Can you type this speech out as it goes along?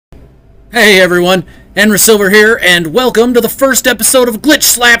Hey everyone, Enra Silver here, and welcome to the first episode of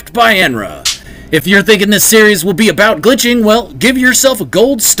Glitchslapped by Enra. If you're thinking this series will be about glitching, well, give yourself a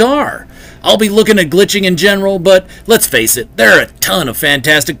gold star. I'll be looking at glitching in general, but let's face it, there are a ton of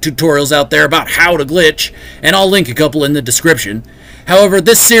fantastic tutorials out there about how to glitch, and I'll link a couple in the description. However,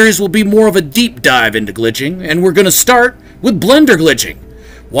 this series will be more of a deep dive into glitching, and we're going to start with Blender glitching.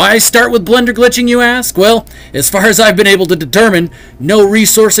 Why start with Blender glitching, you ask? Well, as far as I've been able to determine, no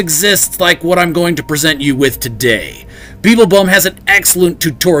resource exists like what I'm going to present you with today. Beeblebum has an excellent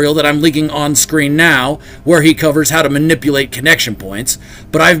tutorial that I'm linking on screen now, where he covers how to manipulate connection points,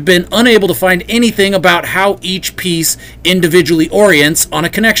 but I've been unable to find anything about how each piece individually orients on a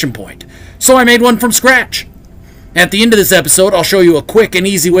connection point. So I made one from scratch. At the end of this episode, I'll show you a quick and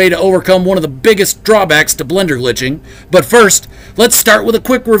easy way to overcome one of the biggest drawbacks to Blender glitching. But first, let's start with a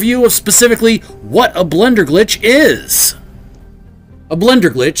quick review of specifically what a Blender glitch is. A Blender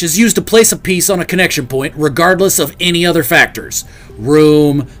glitch is used to place a piece on a connection point regardless of any other factors.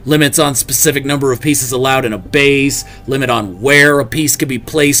 Room, limits on specific number of pieces allowed in a base, limit on where a piece can be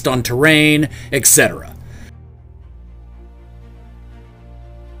placed on terrain, etc.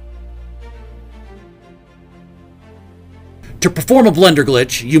 To perform a Blender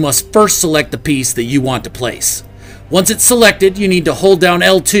glitch, you must first select the piece that you want to place. Once it's selected, you need to hold down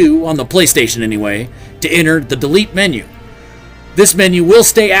L2, on the PlayStation anyway, to enter the delete menu. This menu will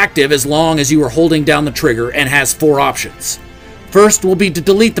stay active as long as you are holding down the trigger and has 4 options. First will be to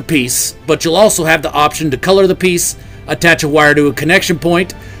delete the piece, but you'll also have the option to color the piece, attach a wire to a connection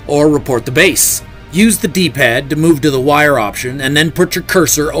point, or report the base. Use the D-pad to move to the wire option and then put your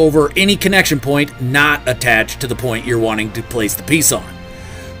cursor over any connection point not attached to the point you're wanting to place the piece on.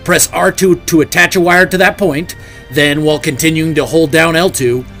 Press R2 to attach a wire to that point, then while continuing to hold down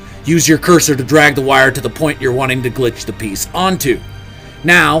L2, use your cursor to drag the wire to the point you're wanting to glitch the piece onto.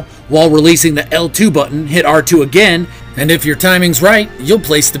 Now, while releasing the L2 button, hit R2 again, and if your timing's right, you'll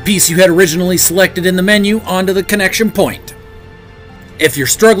place the piece you had originally selected in the menu onto the connection point. If you're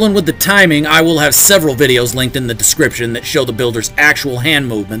struggling with the timing, I will have several videos linked in the description that show the builder's actual hand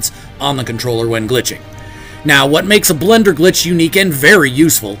movements on the controller when glitching. Now, what makes a Blender glitch unique and very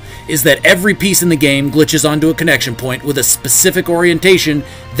useful is that every piece in the game glitches onto a connection point with a specific orientation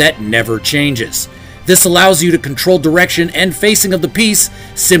that never changes. This allows you to control direction and facing of the piece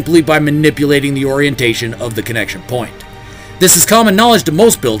simply by manipulating the orientation of the connection point. This is common knowledge to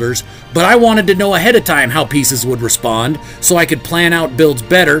most builders, but I wanted to know ahead of time how pieces would respond so I could plan out builds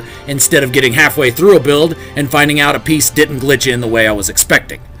better instead of getting halfway through a build and finding out a piece didn't glitch in the way I was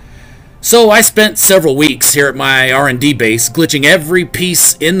expecting. So I spent several weeks here at my R&D base glitching every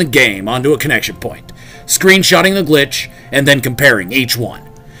piece in the game onto a connection point, screenshotting the glitch, and then comparing each one.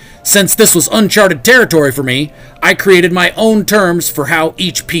 Since this was uncharted territory for me, I created my own terms for how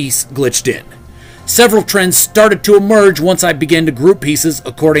each piece glitched in. Several trends started to emerge once I began to group pieces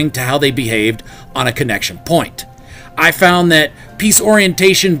according to how they behaved on a connection point. I found that piece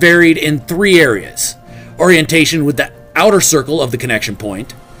orientation varied in 3 areas: orientation with the outer circle of the connection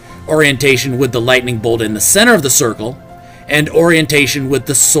point, orientation with the lightning bolt in the center of the circle, and orientation with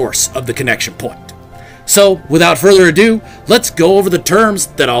the source of the connection point. So, without further ado, let's go over the terms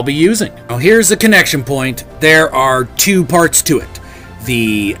that I'll be using. Now, here's the connection point. There are 2 parts to it: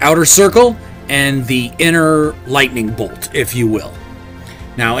 the outer circle and the inner lightning bolt, if you will.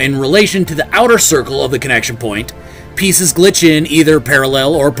 Now, in relation to the outer circle of the connection point, pieces glitch in either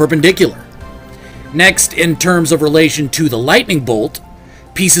parallel or perpendicular. Next, in terms of relation to the lightning bolt,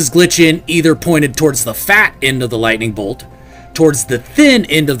 pieces glitch in either pointed towards the fat end of the lightning bolt, towards the thin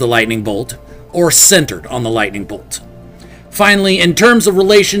end of the lightning bolt, or centered on the lightning bolt. Finally, in terms of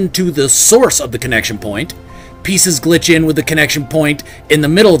relation to the source of the connection point, pieces glitch in with the connection point in the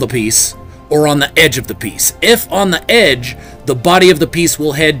middle of the piece, or on the edge of the piece. If on the edge, the body of the piece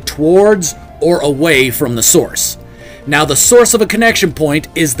will head towards or away from the source. Now, the source of a connection point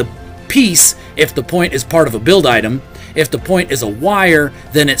is the piece if the point is part of a build item. If the point is a wire,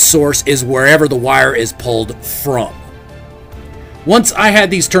 then its source is wherever the wire is pulled from. Once I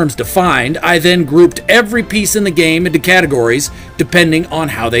had these terms defined, I then grouped every piece in the game into categories depending on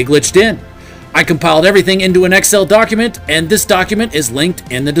how they glitched in. I compiled everything into an Excel document, and this document is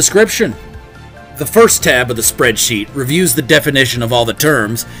linked in the description. The first tab of the spreadsheet reviews the definition of all the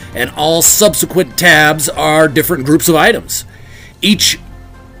terms, and all subsequent tabs are different groups of items. Each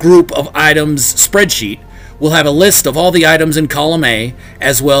group of items spreadsheet will have a list of all the items in column A,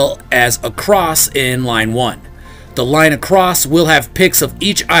 as well as across in line 1. The line across will have pics of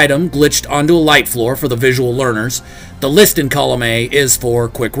each item glitched onto a light floor for the visual learners. The list in column A is for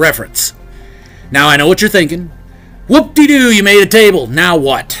quick reference. Now I know what you're thinking. Whoop-de-doo, you made a table. Now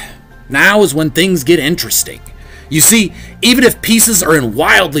what? Now is when things get interesting. You see, even if pieces are in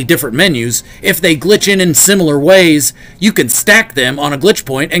wildly different menus, if they glitch in similar ways, you can stack them on a glitch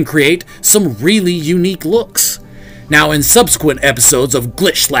point and create some really unique looks. Now, in subsequent episodes of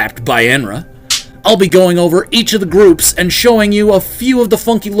Glitchslapped by Enra, I'll be going over each of the groups and showing you a few of the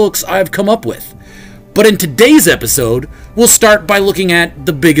funky looks I've come up with. But in today's episode, we'll start by looking at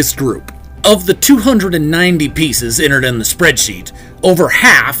the biggest group. Of the 290 pieces entered in the spreadsheet, over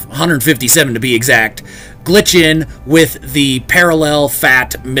half, 157 to be exact, glitch in with the parallel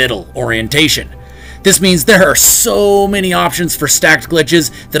fat middle orientation. This means there are so many options for stacked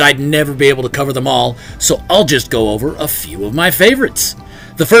glitches that I'd never be able to cover them all, so I'll just go over a few of my favorites.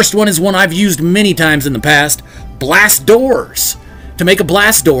 The first one is one I've used many times in the past, blast doors. To make a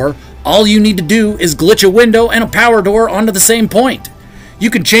blast door, all you need to do is glitch a window and a power door onto the same point. You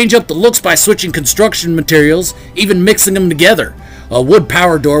can change up the looks by switching construction materials, even mixing them together. A wood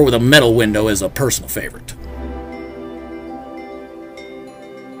power door with a metal window is a personal favorite.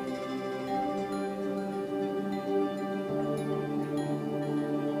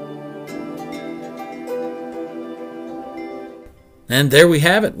 And there we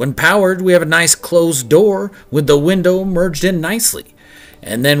have it. When powered, we have a nice closed door with the window merged in nicely.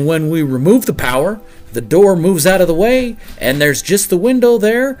 And then when we remove the power, the door moves out of the way, and there's just the window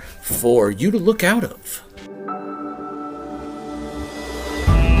there for you to look out of.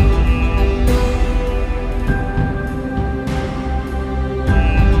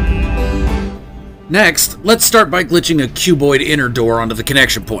 Next, let's start by glitching a cuboid inner door onto the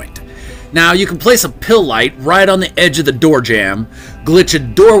connection point. Now, you can place a pill light right on the edge of the door jamb, glitch a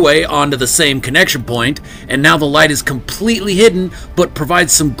doorway onto the same connection point, and now the light is completely hidden but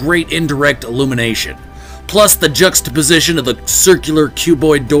provides some great indirect illumination. Plus, the juxtaposition of the circular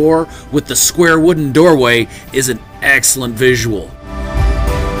cuboid door with the square wooden doorway is an excellent visual.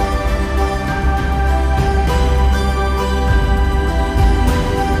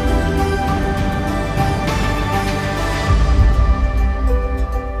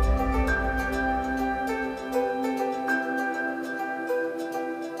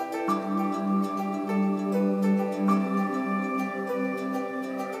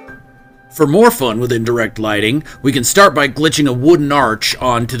 For more fun with indirect lighting, we can start by glitching a wooden arch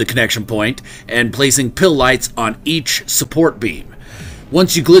onto the connection point and placing pill lights on each support beam.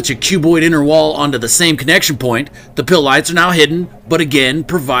 Once you glitch a cuboid inner wall onto the same connection point, the pill lights are now hidden, but again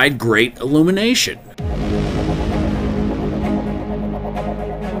provide great illumination.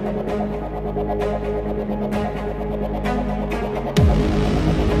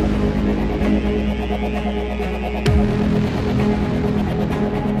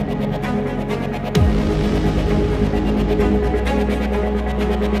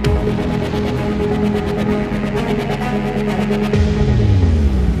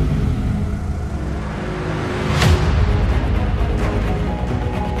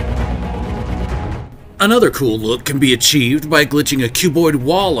 Another cool look can be achieved by glitching a cuboid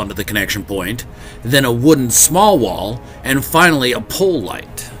wall onto the connection point, then a wooden small wall, and finally a pole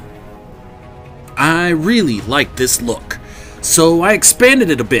light. I really like this look, so I expanded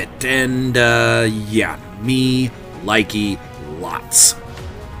it a bit, and yeah, me likey lots.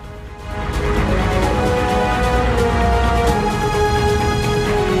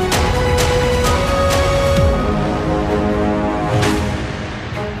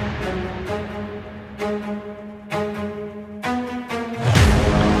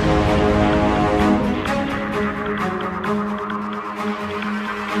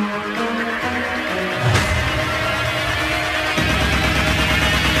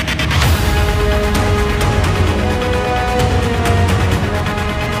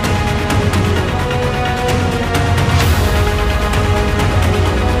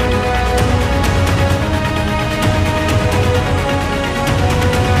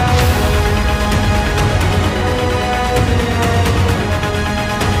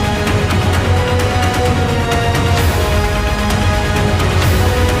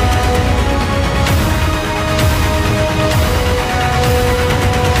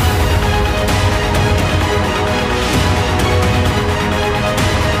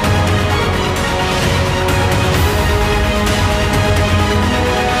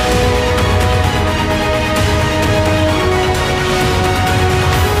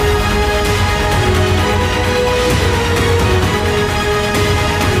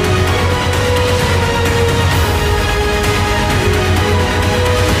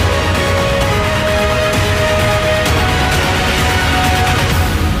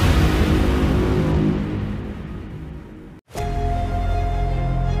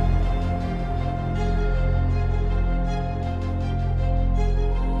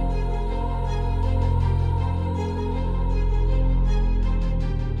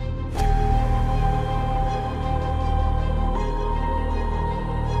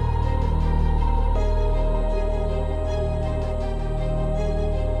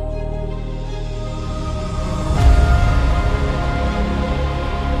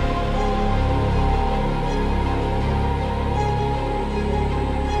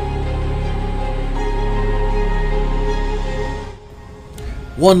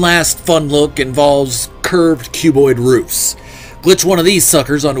 One last fun look involves curved cuboid roofs. Glitch one of these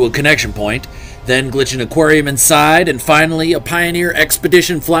suckers onto a connection point, then glitch an aquarium inside, and finally a Pioneer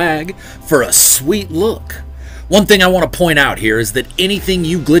Expedition flag for a sweet look. One thing I want to point out here is that anything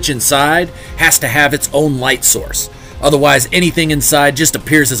you glitch inside has to have its own light source. Otherwise, anything inside just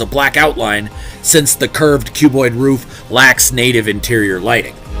appears as a black outline since the curved cuboid roof lacks native interior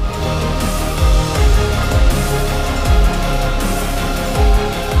lighting.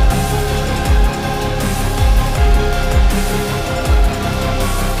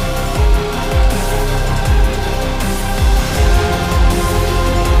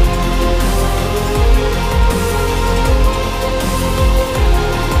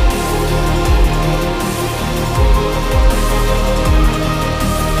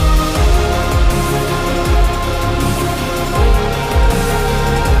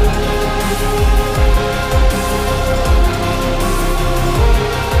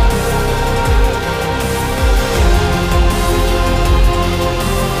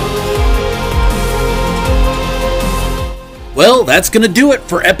 Well, that's going to do it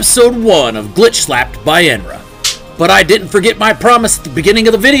for episode 1 of Glitchslapped by Enra. But I didn't forget my promise at the beginning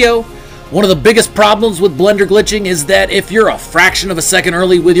of the video. One of the biggest problems with Blender glitching is that if you're a fraction of a second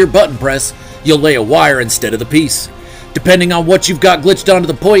early with your button press, you'll lay a wire instead of the piece. Depending on what you've got glitched onto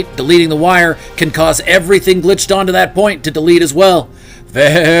the point, deleting the wire can cause everything glitched onto that point to delete as well.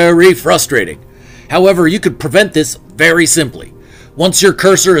 Very frustrating. However, you could prevent this very simply. Once your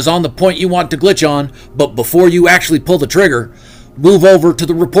cursor is on the point you want to glitch on, but before you actually pull the trigger, move over to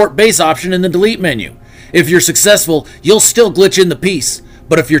the Report Base option in the Delete menu. If you're successful, you'll still glitch in the piece,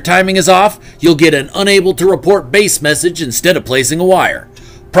 but if your timing is off, you'll get an Unable to Report Base message instead of placing a wire.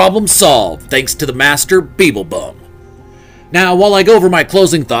 Problem solved, thanks to the master Beeblebum. Now, while I go over my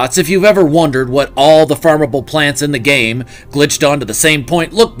closing thoughts, if you've ever wondered what all the farmable plants in the game glitched onto the same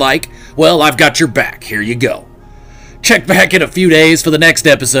point looked like, well, I've got your back. Here you go. Check back in a few days for the next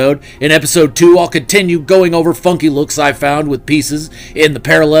episode. In episode 2, I'll continue going over funky looks I found with pieces in the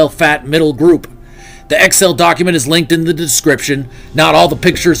parallel fat middle group. The Excel document is linked in the description. Not all the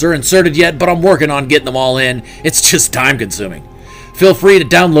pictures are inserted yet, but I'm working on getting them all in. It's just time consuming. Feel free to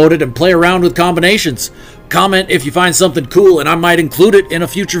download it and play around with combinations. Comment if you find something cool and I might include it in a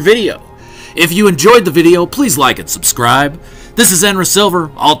future video. If you enjoyed the video, please like and subscribe. This is Enra Silver.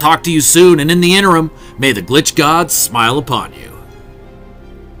 I'll talk to you soon, and in the interim, may the glitch gods smile upon you.